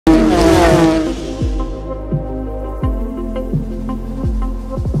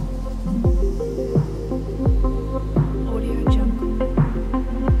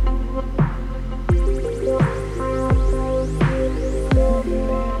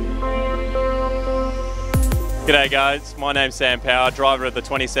G'day guys, my name's Sam Power, driver of the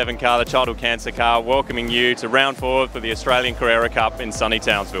 27 car, the Childhood Cancer car, welcoming you to round 4 for the Australian Carrera Cup in sunny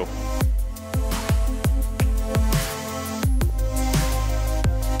Townsville.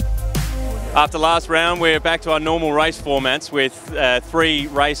 After last round, we're back to our normal race formats with 3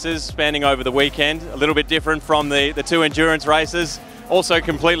 races spanning over the weekend. A little bit different from the 2 endurance races. Also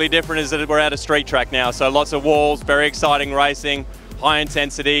completely different is that we're at a street track now, so lots of walls, very exciting racing, high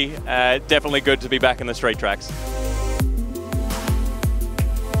intensity, definitely good to be back in the street tracks.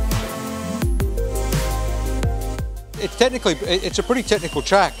 It's a pretty technical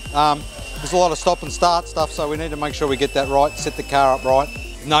track. There's a lot of stop and start stuff, so we need to make sure we get that right, set the car up right.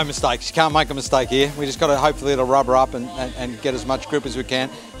 No mistakes, you can't make a mistake here. We just got to hopefully it'll rubber up and get as much grip as we can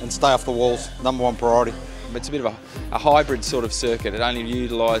and stay off the walls, #1 priority. It's a bit of a hybrid sort of circuit. It only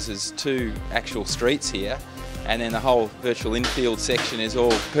utilises 2 actual streets here, and then the whole virtual infield section is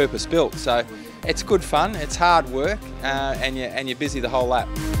all purpose built. So it's good fun, it's hard work, and you're busy the whole lap.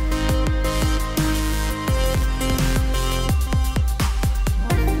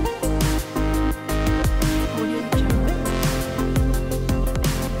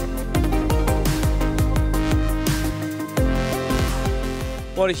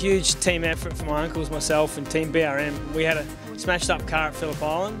 What a huge team effort for my uncles, myself and Team BRM. We had a smashed up car at Phillip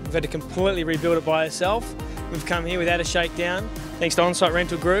Island. We've had to completely rebuild it by ourselves. We've come here without a shakedown. Thanks to On-Site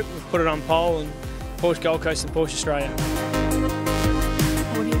Rental Group, we've put it on pole in Porsche Gold Coast and Porsche Australia.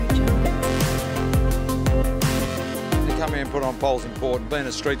 To come here and put on pole is important. Being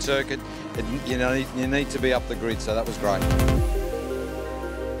a street circuit, you need to be up the grid, so that was great.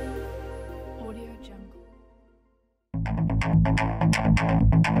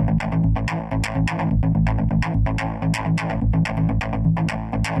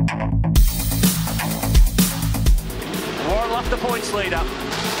 The points leader.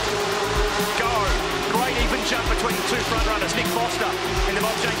 Go. Great even jump between the 2 front runners. Nick Foster in the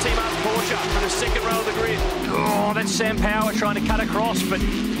Bob Jane Team Arts Porsche on the 2nd row of the grid. Oh, that's Sam Power trying to cut across, but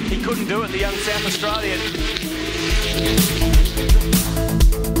he couldn't do it, the young South Australian.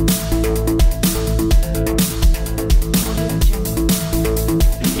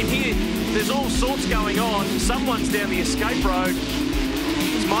 In here, there's all sorts going on. Someone's down the escape road.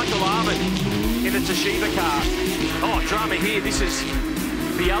 It's Michael Armand in the Toshiba car. Oh, drama here. This is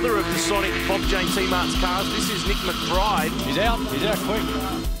the other of the Sonic Bob Jane Team Arts cars. This is Nick McBride. He's out quick.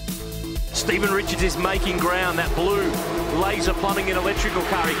 Stephen Richards is making ground. That blue laser plumbing and electrical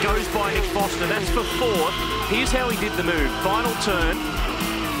car. He goes by Nick Foster. That's for 4th. Here's how he did the move. Final turn.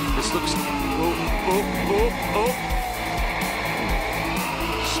 This looks...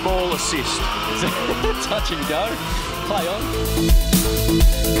 Small assist. Touch and go. Play on.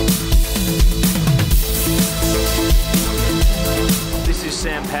 This is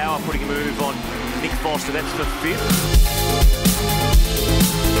Sam Power putting a move on Nick Foster. That's for 5th.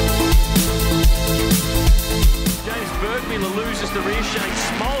 James Bergmiller loses the rear. Shane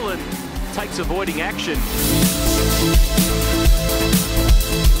Smolin takes avoiding action.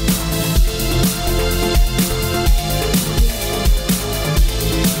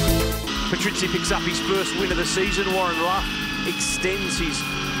 Patrizzi picks up his first win of the season. Warren Luff extends his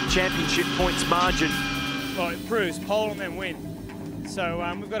championship points margin. Well, it proves pole and then win. So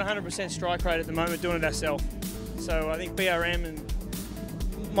we've got 100% strike rate at the moment, doing it ourselves. So I think BRM and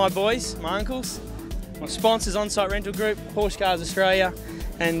my boys, my uncles, my sponsors, On-Site Rental Group, Porsche Cars Australia,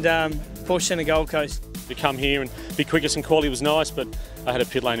 and Porsche Centre Gold Coast. To come here and be quickest and quality was nice, but I had a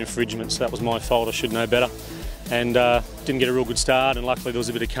pit lane infringement, so that was my fault. I should know better. And didn't get a real good start, and luckily there was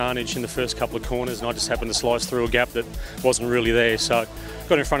a bit of carnage in the first couple of corners, and I just happened to slice through a gap that wasn't really there. So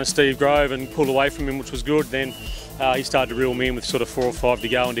got in front of Steve Grove and pulled away from him, which was good. Then he started to reel me in with sort of 4 or 5 to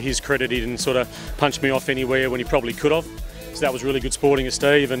go, and to his credit, he didn't sort of punch me off anywhere when he probably could have. So that was really good sporting of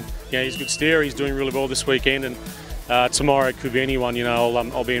Steve, and he's a good steerer. He's doing really well this weekend, and tomorrow it could be anyone.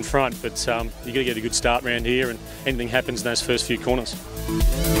 I'll be in front, but you got to get a good start around here, and anything happens in those first few corners.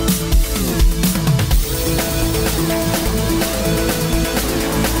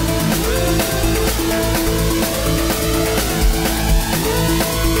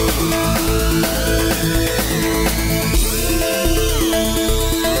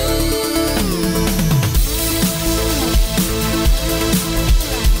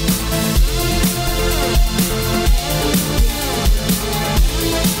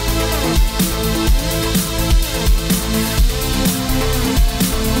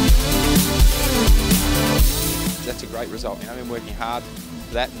 Result. I've been working hard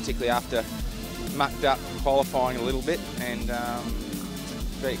for that, particularly after mucked up qualifying a little bit and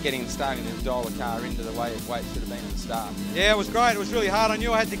starting to dial the car into the way it should have been at the start. Yeah, it was great. It was really hard. I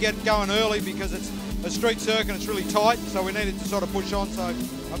knew I had to get going early because it's a street circuit, it's really tight, so we needed to sort of push on. So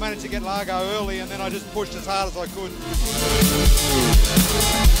I managed to get Largo early, and then I just pushed as hard as I could.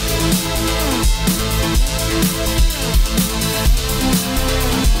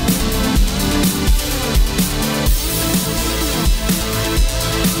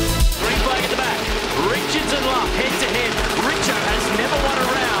 Green flag at the back. Richards and Luff head to head. Richo has never won a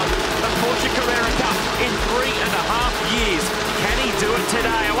round of Porsche Carrera Cup in 3.5 years. Can he do it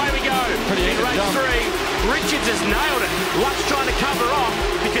today? Away we go. In race 3, Richards has nailed it. Luff's trying to cover off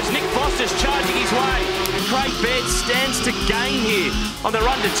because Nick Foster's charging his way. Craig Baird stands to gain here on the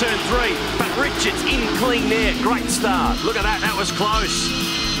run to turn 3, but Richards in clean there. Great start. Look at that. That was close.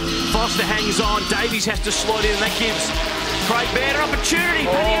 Foster hangs on. Davies has to slide in, and that gives Craig Baird an opportunity.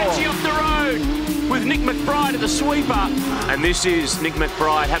 Padiacci off the road with Nick McBride at the sweeper. And this is Nick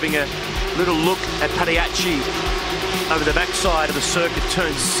McBride having a little look at Padiacci over the backside of the circuit,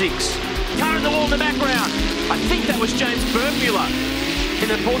 turn 6. Car in the wall in the background. I think that was James Burmuller in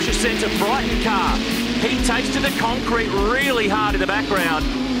the Porsche Centre Brighton car. He tasted the concrete really hard in the background.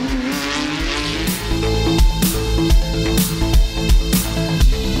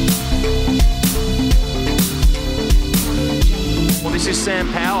 Well, this is Sam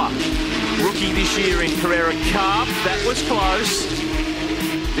Power, rookie this year in Carrera Cup. That was close.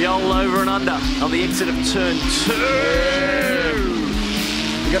 The old over and under on the exit of turn 2.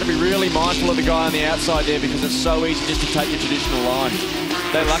 You've got to be really mindful of the guy on the outside there because it's so easy just to take your traditional line.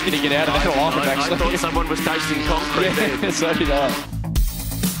 They're lucky to get out of that line, actually. I thought someone was tasting concrete there. So did I.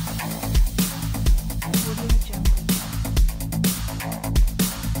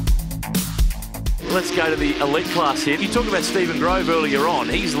 Let's go to the elite class here. You talked about Stephen Grove earlier on.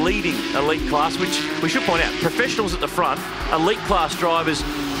 He's leading elite class, which we should point out, professionals at the front, elite class drivers,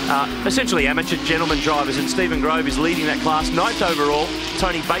 essentially amateur gentleman drivers, and Stephen Grove is leading that class, 9th overall.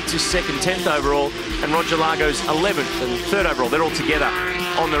 Tony Bates is 2nd, 10th overall, and Roger Largo's 11th and 3rd overall. They're all together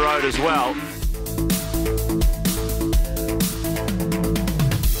on the road as well.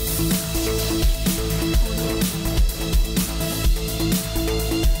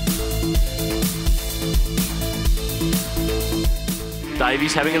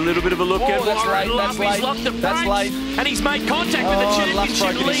 Davies having a little bit of a look at Warren Luff. He's locked the brakes, and he's made contact with the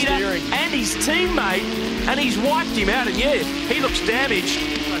championship leader and his teammate, and he's wiped him out, and yeah, he looks damaged.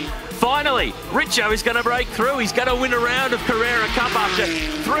 Finally, Richo is going to break through. He's going to win a round of Carrera Cup after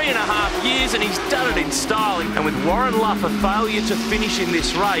 3.5 years, and he's done it in style. And with Warren Luff a failure to finish in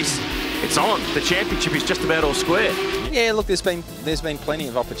this race, it's on. The championship is just about all square. Yeah, look, there's been plenty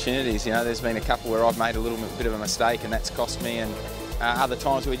of opportunities. You know, there's been a couple where I've made a little bit of a mistake, and that's cost me. And other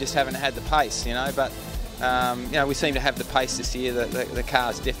times we just haven't had the pace, you know, but you know, we seem to have the pace this year. The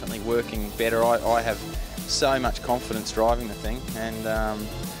car's definitely working better. I have so much confidence driving the thing, and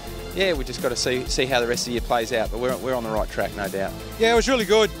yeah, we just got to see how the rest of the year plays out, but we're on the right track, no doubt. Yeah, it was really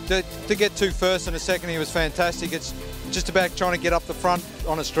good. To get 2 first and a second here was fantastic. It's just about trying to get up the front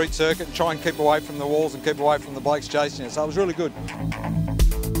on a street circuit and try and keep away from the walls and keep away from the blokes chasing us. So it was really good.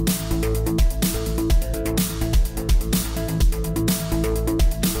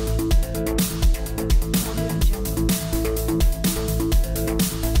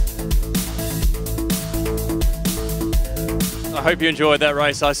 I hope you enjoyed that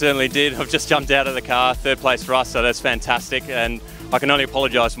race. I certainly did. I've just jumped out of the car, 3rd place for us, so that's fantastic. And I can only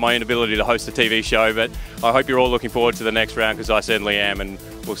apologise for my inability to host a TV show, but I hope you're all looking forward to the next round, because I certainly am, and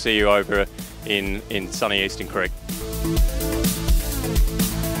we'll see you over in sunny Eastern Creek.